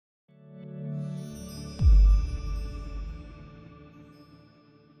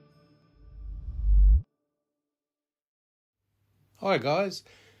Hi guys,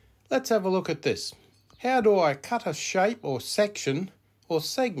 let's have a look at this. How do I cut a shape or section or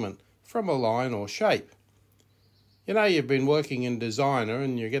segment from a line or shape? You know, you've been working in Designer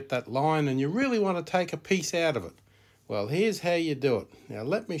and you get that line and you really want to take a piece out of it. Well, here's how you do it. Now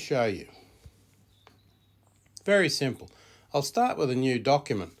let me show you. Very simple. I'll start with a new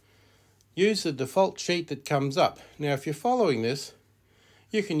document. Use the default sheet that comes up. Now if you're following this,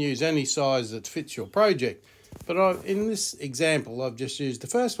 you can use any size that fits your project. But in this example, I've just used the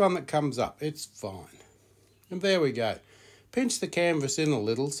first one that comes up. It's fine. And there we go. Pinch the canvas in a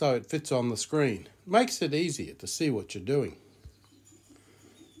little so it fits on the screen. Makes it easier to see what you're doing.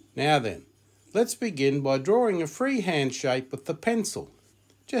 Now then, let's begin by drawing a freehand shape with the pencil,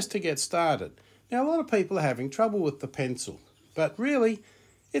 just to get started. Now, a lot of people are having trouble with the pencil, but really,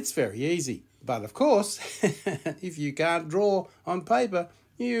 it's very easy. But of course, if you can't draw on paper,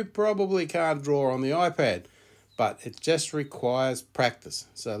 you probably can't draw on the iPad. But it just requires practice.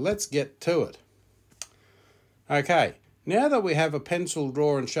 So let's get to it. Okay, now that we have a pencil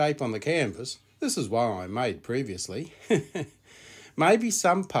drawn shape on the canvas, this is one I made previously, maybe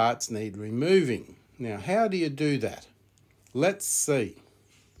some parts need removing. Now, how do you do that? Let's see.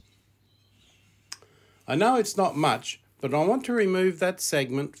 I know it's not much, but I want to remove that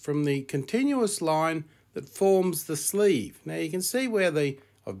segment from the continuous line that forms the sleeve. Now, you can see where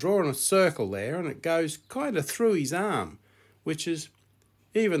I've drawn a circle there and it goes kind of through his arm, which is,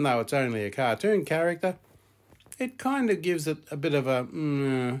 even though it's only a cartoon character, it kind of gives it a bit of a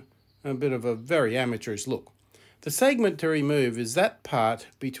very amateurish look. The segment to remove is that part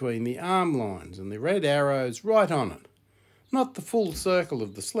between the arm lines and the red arrows right on it. Not the full circle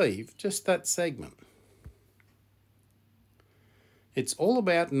of the sleeve, just that segment. It's all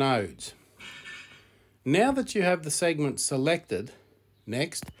about nodes. Now that you have the segment selected,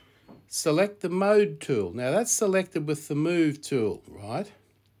 next, select the Mode tool. Now that's selected with the Move tool, right,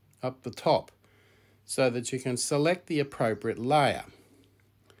 up the top, so that you can select the appropriate layer.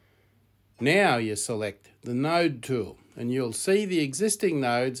 Now you select the Node tool, and you'll see the existing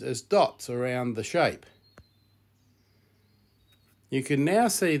nodes as dots around the shape. You can now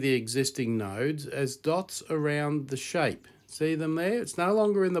see the existing nodes as dots around the shape. See them there? It's no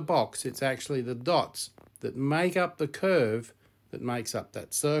longer in the box, it's actually the dots that make up the curve that makes up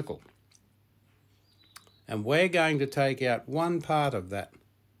that circle. And we're going to take out one part of that.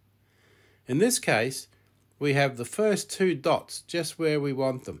 In this case, we have the first two dots just where we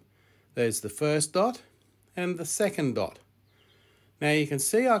want them. There's the first dot and the second dot. Now you can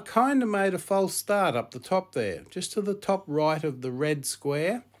see I kind of made a false start up the top there, just to the top right of the red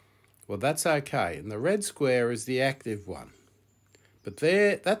square. Well, that's okay, and the red square is the active one. But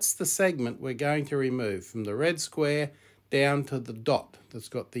that's the segment we're going to remove from the red square down to the dot that's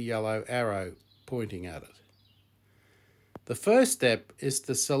got the yellow arrow pointing at it. The first step is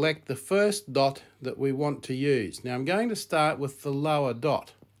to select the first dot that we want to use. Now I'm going to start with the lower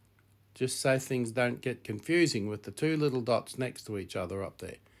dot, just so things don't get confusing with the two little dots next to each other up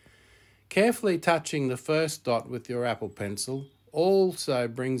there. Carefully touching the first dot with your Apple Pencil also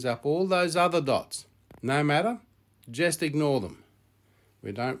brings up all those other dots. No matter, just ignore them.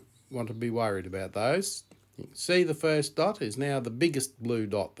 We don't want to be worried about those. You can see the first dot is now the biggest blue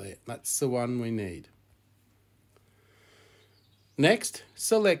dot there. That's the one we need. Next,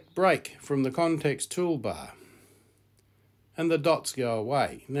 select Break from the context toolbar, and the dots go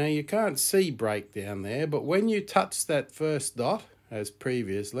away. Now you can't see Break down there, but when you touch that first dot, as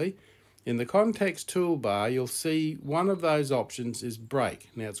previously, in the context toolbar you'll see one of those options is Break.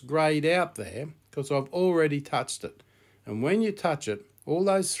 Now it's greyed out there because I've already touched it, and when you touch it, all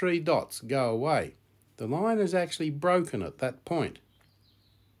those three dots go away. The line is actually broken at that point,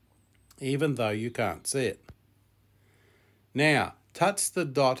 even though you can't see it. Now, touch the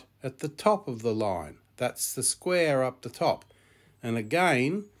dot at the top of the line. That's the square up the top. And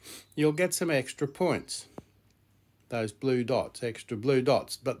again, you'll get some extra points. Those blue dots, extra blue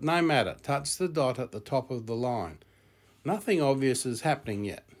dots. But no matter, touch the dot at the top of the line. Nothing obvious is happening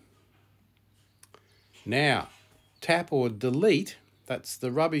yet. Now, tap or delete, that's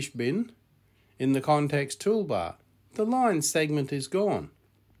the rubbish bin, in the context toolbar. The line segment is gone.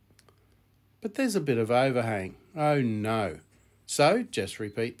 But there's a bit of overhang. Oh no. So just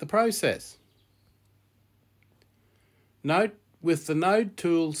repeat the process. Note, with the Node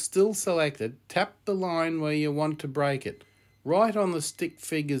tool still selected, tap the line where you want to break it, right on the stick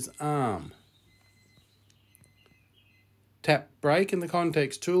figure's arm. Tap Break in the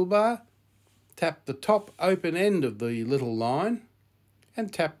context toolbar, tap the top open end of the little line,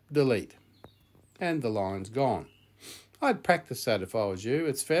 and tap Delete. And the line's gone. I'd practice that if I was you.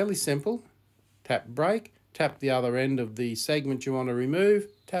 It's fairly simple. Tap Break, tap the other end of the segment you want to remove,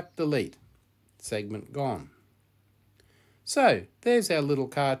 tap delete. Segment gone. So, there's our little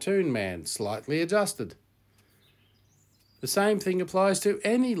cartoon man, slightly adjusted. The same thing applies to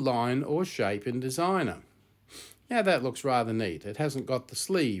any line or shape in Designer. Now that looks rather neat. It hasn't got the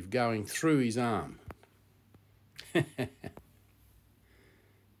sleeve going through his arm.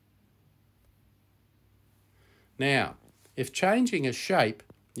 Now, if changing a shape,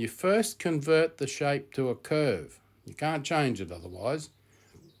 you first convert the shape to a curve. You can't change it otherwise,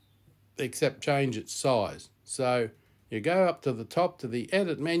 except change its size. So you go up to the top to the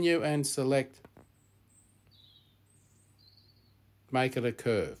Edit menu and select Make it a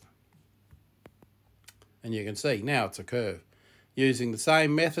curve. And you can see now it's a curve. Using the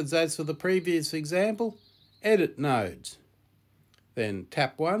same methods as for the previous example, Edit Nodes. Then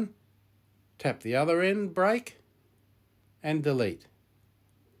tap one, tap the other end, break, and delete.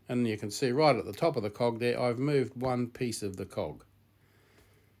 And you can see right at the top of the cog there, I've moved one piece of the cog.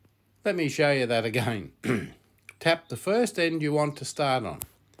 Let me show you that again. Tap the first end you want to start on.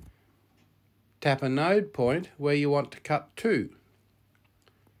 Tap a node point where you want to cut to.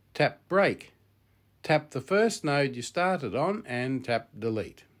 Tap break. Tap the first node you started on and tap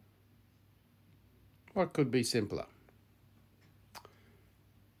delete. What could be simpler?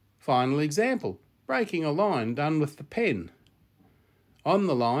 Final example, breaking a line done with the pen. On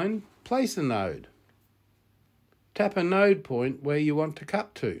the line, place a node. Tap a node point where you want to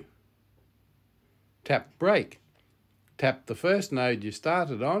cut to. Tap break. Tap the first node you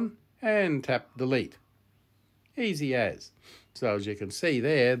started on and tap delete. Easy as. So as you can see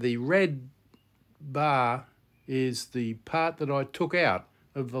there, the red bar is the part that I took out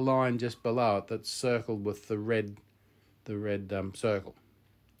of the line just below it that's circled with the red circle.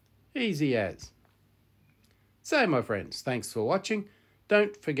 Easy as. So my friends, thanks for watching.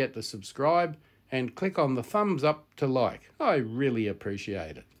 Don't forget to subscribe and click on the thumbs up to like. I really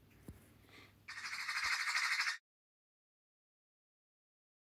appreciate it.